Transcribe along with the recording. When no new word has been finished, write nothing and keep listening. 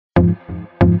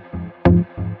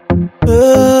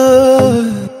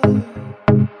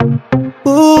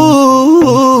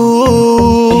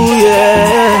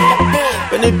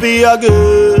me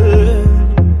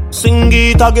again, sing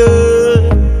it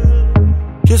again.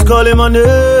 Just calling my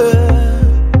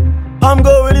name, I'm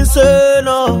going insane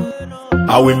now.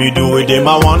 How will me do it, them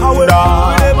I wonder.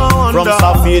 From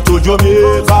Safi to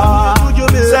Jamaica,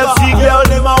 sexy girl,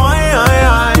 them I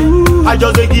wine. I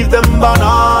just give them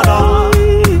banana.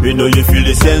 You know you feel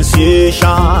the sensation.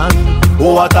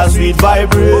 Oh, what a sweet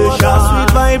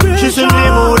vibration. She's in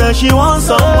the mood and she wants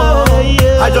some more.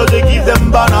 I just give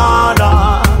them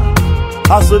banana.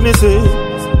 I saw me say,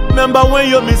 remember when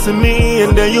you're missing me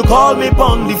and then you call me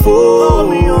on the phone.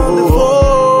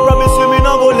 Promise you me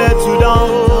not go let you down.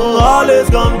 Always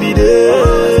gonna be there.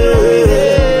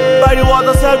 By the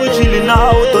waterside we chilling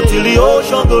out until the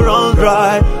ocean go run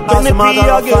dry. As a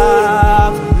matter of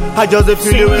fact, I just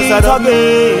feel you inside of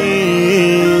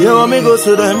me. You want me go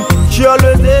to them? She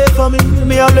always there for me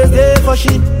always there for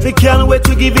she. Me can't wait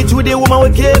to give it to the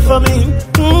woman who care for me.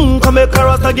 Come make her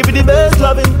out and give it the best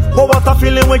loving. Oh, what a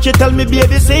feeling when she tell me,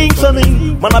 baby, sing for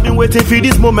me. Man, I've been waiting for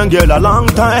this moment, girl, a long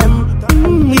time.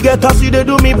 You get to see they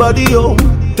do me body, yo.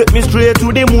 Take me straight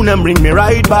to the moon and bring me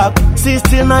right back.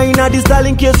 69 at this style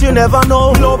in case you never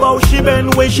know. Love how she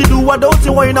bend when she do a dirty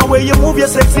wine. And when you move your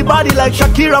sexy body like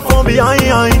Shakira from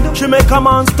behind. She make a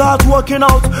man start working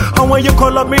out. And when you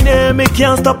call up me name, me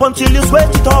can't stop until you sweat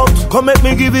it out. Come make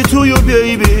me give it to you,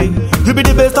 baby. You be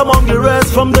the best among the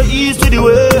rest, from the east to the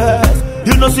west.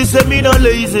 You know she said me not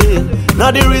lazy.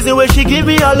 Not the reason why she give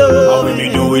me a love. How will me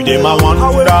do it, them I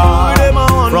wonder.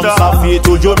 From Safi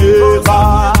to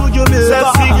Jamaica,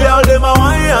 sexy girl, them I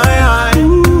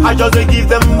wine. I just give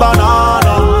them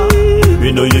banana.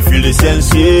 You know you feel the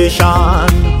sensation.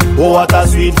 Oh, what a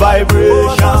sweet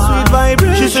vibration.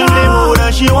 She's in the mood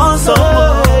and she wants some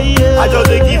more. I just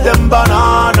give them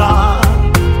banana.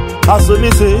 I saw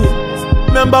me say,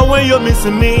 remember when you're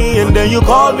missing me and then you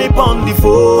call me on the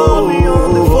phone.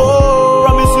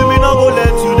 Promise you me not go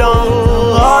let you down.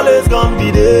 Always gonna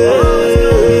be there.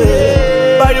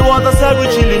 By the waterside we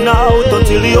chilling out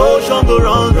until the ocean go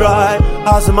run dry.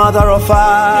 As a matter of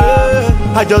fact,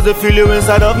 I just feel you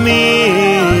inside of me.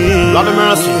 Lord of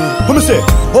mercy. Let me say,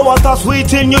 oh, what a sweet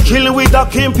thing, you chilling with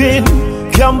that kingpin.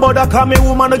 Can't bother call me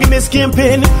woman, no give me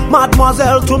skimping.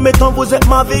 Mademoiselle, to me ton vous êtes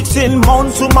ma victime.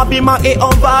 Monsoon, ma be ma et on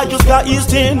va jusqu'à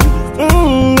Easton.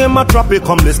 Et ma trappe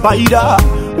comme les spider.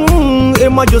 Et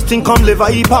moi Justin comme les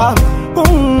Viper.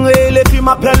 Et les filles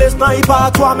m'appellent les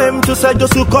snipers. Toi-même tu sais je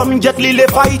suis comme Jet Li les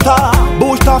fighters.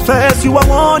 Bouge ta fesse, you are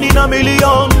one in a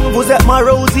million. Vous êtes ma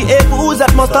Rosie et vous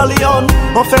êtes mon stallion.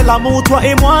 On fait l'amour toi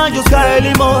et moi jusqu'à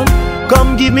Elimon.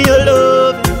 Come give me your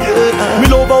love. Me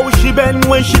love how she bend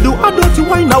when she do a dirty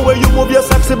wine. Now when you move your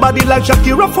sexy body like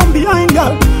Shakira from behind,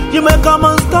 girl. You make a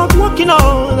man start walking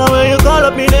out. Now when you call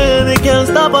up me name, you can't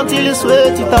stop until you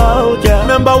sweat it out, yeah.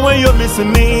 Remember when you're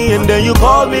missing me and then you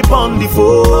call me on the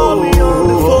phone.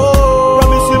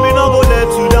 Promise you me not go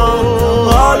let you down.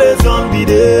 Always gonna be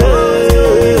there.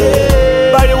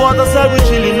 By the waterside we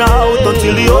chilling out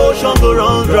until the ocean go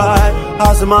run dry.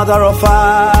 As a matter of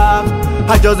fact,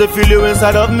 I just feel you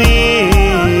inside of me.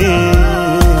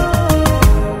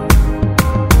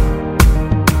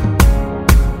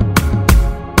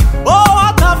 Oh,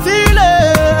 what a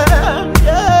feeling,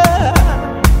 yeah.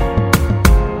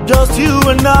 Just you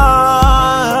and I,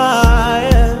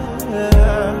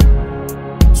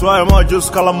 yeah. So I might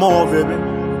just call them more, baby.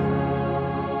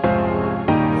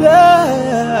 Yeah,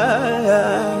 yeah,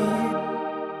 yeah.